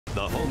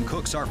The home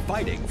cooks are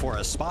fighting for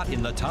a spot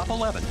in the top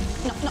 11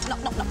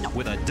 No.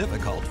 with a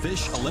difficult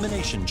fish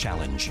elimination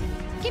challenge.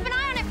 Keep an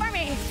eye on it for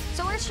me.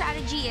 So our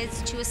strategy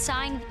is to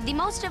assign the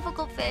most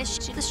difficult fish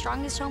to the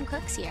strongest home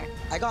cooks here.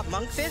 I got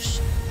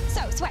monkfish.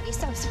 So sweaty,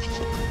 so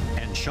sweaty.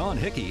 And Sean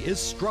Hickey is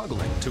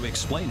struggling to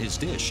explain his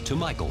dish to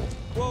Michael.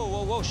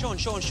 Whoa,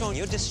 Sean,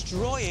 you're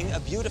destroying a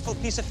beautiful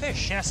piece of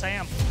fish. Yes, I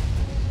am.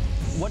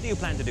 What do you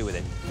plan to do with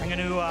it? I'm going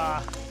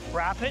to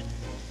wrap it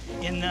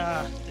in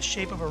the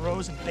shape of a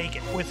rose and bake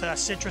it with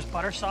citrus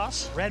butter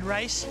sauce, red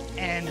rice,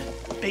 and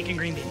bacon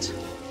green beans.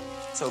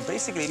 So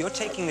basically, you're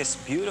taking this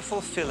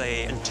beautiful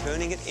fillet and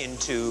turning it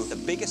into the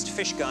biggest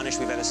fish garnish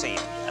we've ever seen.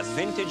 A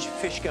vintage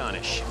fish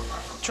garnish.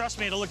 Trust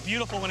me, it'll look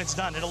beautiful when it's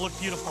done. It'll look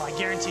beautiful, I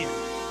guarantee it.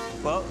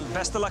 Well,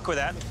 best of luck with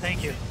that.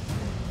 Thank you.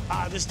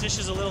 This dish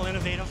is a little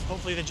innovative.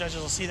 Hopefully the judges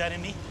will see that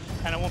in me,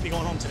 and I won't be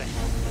going home today.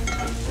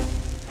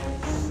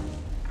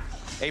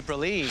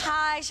 Aprile,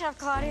 Hi, Chef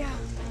Claudio.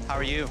 how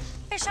are you?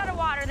 Fish out of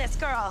water, this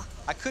girl.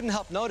 I couldn't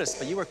help notice,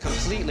 but you were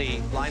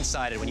completely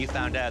blindsided when you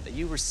found out that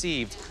you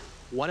received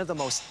one of the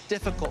most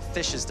difficult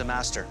fishes to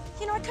master.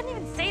 You know, I couldn't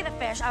even say the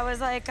fish. I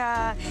was like,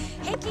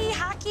 hickey,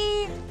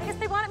 hacky. I guess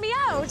they wanted me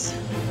out.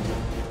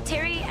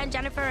 Terry and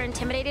Jennifer are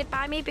intimidated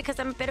by me because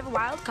I'm a bit of a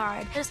wild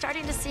card. They're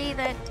starting to see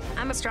that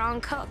I'm a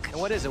strong cook.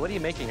 And what is it? What are you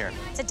making here?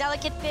 It's a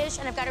delicate fish,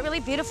 and I've got a really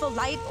beautiful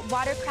light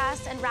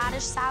watercress and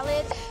radish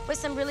salad with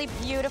some really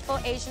beautiful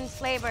Asian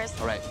flavors.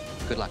 All right,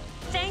 good luck.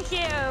 Thank you.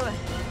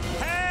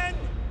 10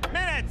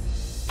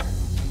 minutes!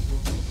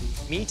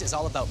 Meat is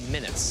all about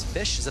minutes.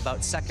 Fish is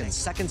about seconds.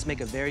 Seconds make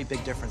a very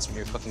big difference when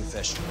you're cooking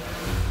fish.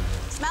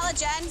 Smell it,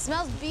 Jen.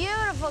 Smells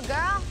beautiful,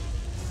 girl.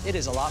 It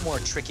is a lot more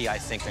tricky, I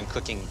think, than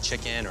cooking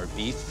chicken or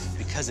beef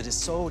because it is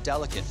so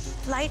delicate.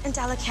 Light and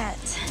delicate.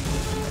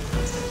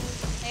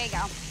 There you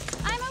go.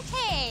 I'm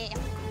okay.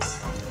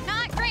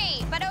 Not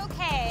great, but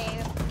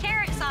okay.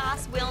 Carrot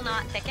sauce will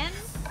not thicken.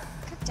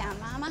 Cook down,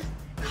 Mama.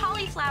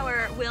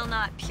 Cauliflower will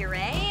not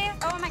puree.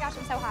 Oh my gosh,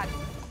 I'm so hot.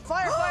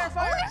 Fire, fire,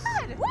 fire. Oh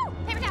my God! Woo!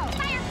 Paper towel,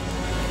 fire!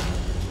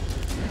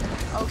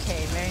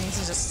 Okay, Mary needs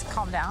to just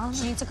calm down.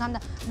 She needs to calm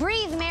down.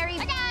 Breathe, Mary.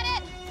 I got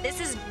it. This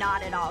is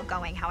not at all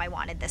going how I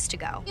wanted this to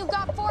go. You've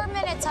got 4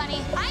 minutes,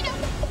 honey. I know.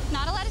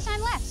 Not a lot of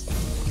time left.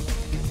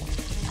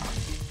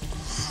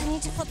 I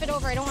need to flip it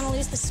over. I don't want to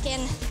lose the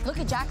skin. Look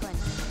at Jacqueline.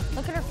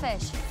 Look at her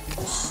fish.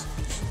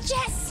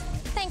 Yes!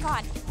 Thank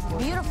God.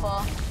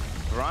 Beautiful.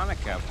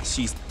 Veronica,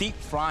 she's deep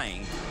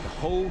frying the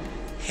whole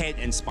head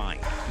and spine.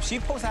 If she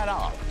pulls that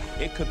off,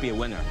 it could be a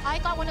winner. I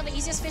got one of the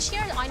easiest fish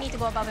here. I need to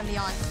go above and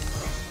beyond.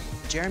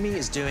 Jeremy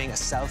is doing a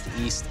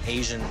Southeast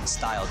Asian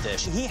style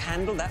dish. He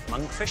handled that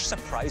monkfish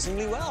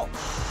surprisingly well.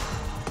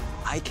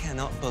 I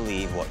cannot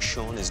believe what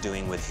Sean is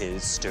doing with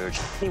his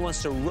sturgeon. He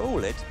wants to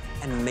roll it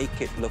and make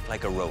it look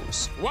like a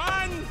rose.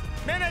 1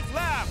 minute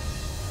left.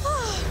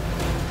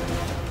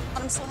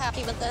 I'm so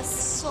happy with this.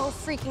 So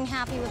freaking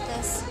happy with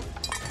this.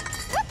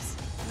 Oops,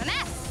 I'm a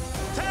mess.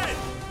 10,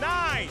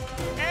 9,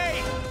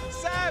 8,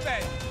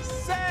 7,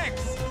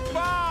 6,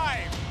 5,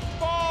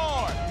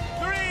 4,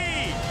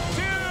 3,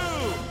 2,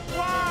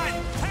 1.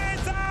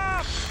 Hands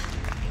up!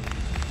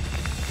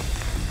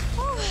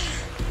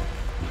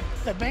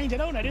 I banged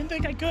it out. I didn't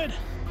think I could.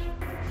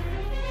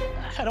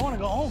 I don't want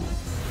to go home.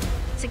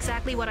 It's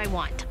exactly what I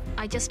want.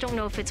 I just don't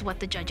know if it's what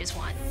the judges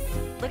want.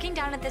 Looking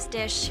down at this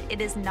dish,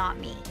 it is not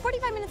me.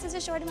 45 minutes is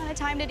a short amount of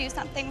time to do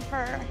something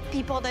for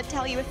people to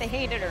tell you if they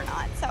hate it or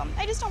not. So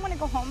I just don't want to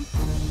go home.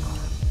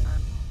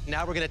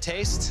 Now we're gonna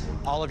taste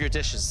all of your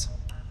dishes.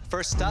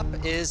 First up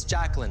is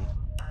Jacqueline.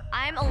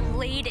 I'm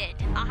elated.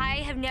 I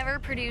have never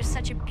produced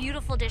such a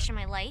beautiful dish in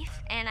my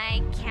life, and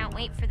I can't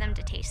wait for them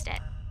to taste it.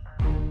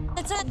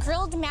 It's a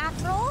grilled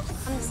mackerel.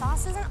 The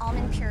sauce is an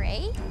almond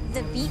puree.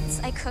 The beets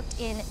I cooked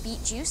in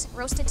beet juice,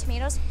 roasted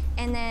tomatoes,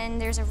 and then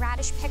there's a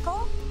radish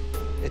pickle.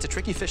 It's a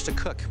tricky fish to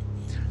cook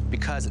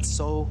because it's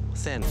so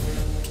thin.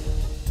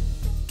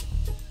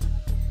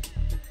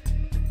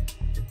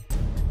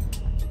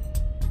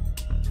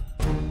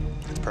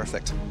 It's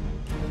perfect.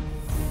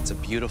 It's a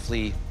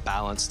beautifully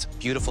balanced,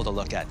 beautiful to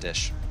look at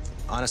dish.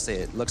 Honestly,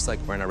 it looks like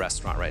we're in a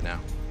restaurant right now.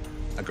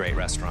 A great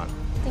restaurant.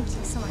 Thank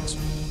you so much.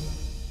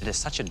 It is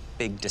such a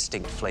big,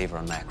 distinct flavor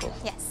on mackerel.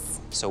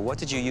 Yes. So what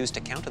did you use to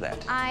counter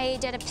that? I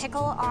did a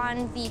pickle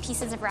on the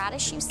pieces of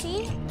radish you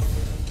see.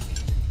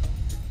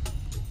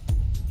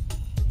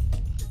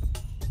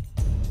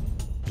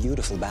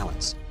 Beautiful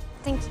balance.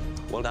 Thank you.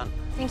 Well done.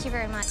 Thank you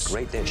very much.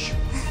 Great dish.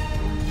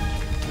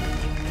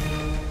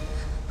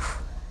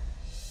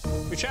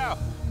 Michelle,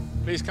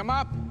 please come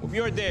up with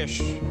your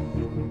dish.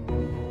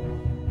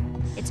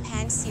 It's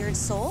pan-seared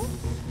sole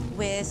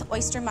with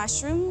oyster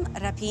mushroom,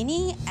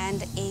 rapini,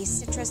 and a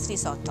citrus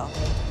risotto.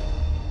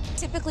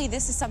 Typically,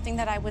 this is something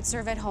that I would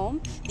serve at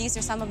home. These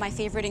are some of my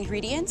favorite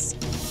ingredients.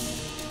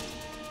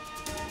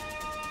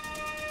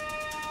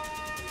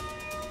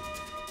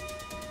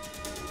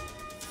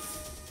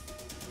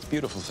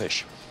 Beautiful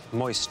fish.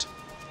 Moist,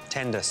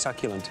 tender,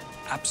 succulent.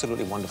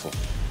 Absolutely wonderful.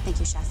 Thank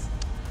you, Chef.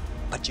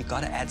 But you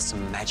gotta add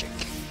some magic.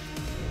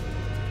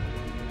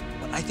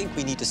 What I think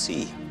we need to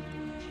see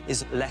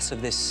is less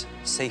of this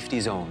safety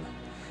zone.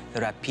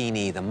 The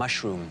rapini, the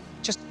mushroom,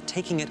 just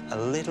taking it a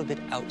little bit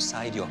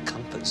outside your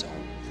comfort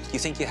zone. You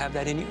think you have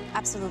that in you?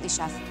 Absolutely,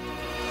 chef.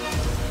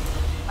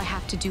 I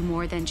have to do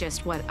more than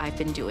just what I've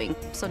been doing.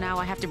 So now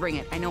I have to bring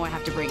it. I know I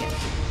have to bring it.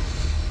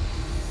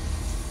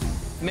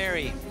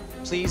 Mary,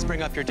 please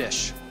bring up your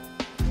dish.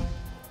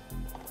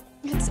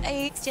 It's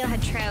a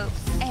Steelhead trout.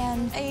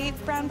 and a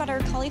brown butter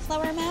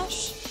cauliflower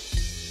mash.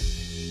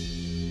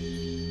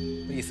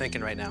 What are you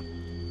thinking right now?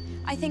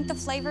 I think the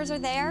flavors are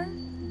there.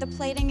 The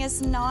plating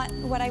is not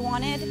what I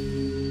wanted.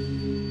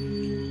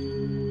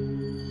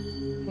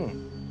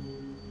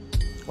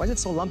 Why is it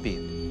so lumpy?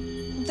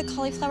 The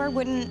cauliflower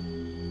wouldn't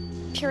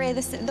puree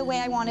the way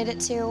I wanted it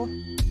to.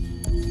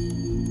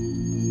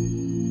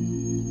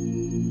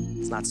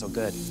 It's not so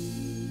good.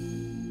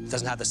 It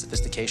doesn't have the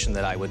sophistication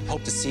that I would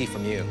hope to see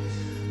from you.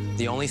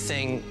 The only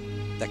thing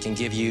that can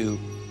give you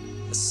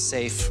a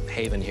safe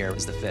haven here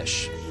is the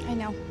fish. I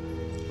know.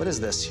 What is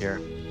this here?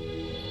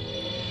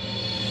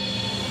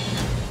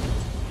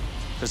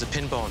 There's a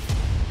pin bone.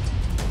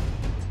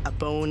 A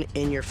bone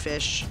in your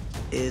fish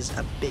is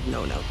a big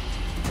no-no.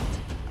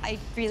 I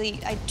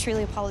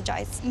truly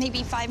apologize.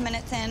 Maybe 5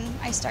 minutes in,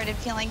 I started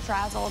feeling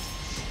frazzled.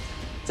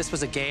 This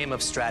was a game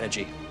of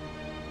strategy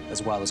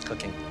as well as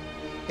cooking.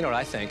 You know what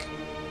I think?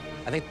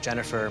 I think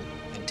Jennifer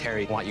and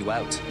Terry want you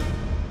out.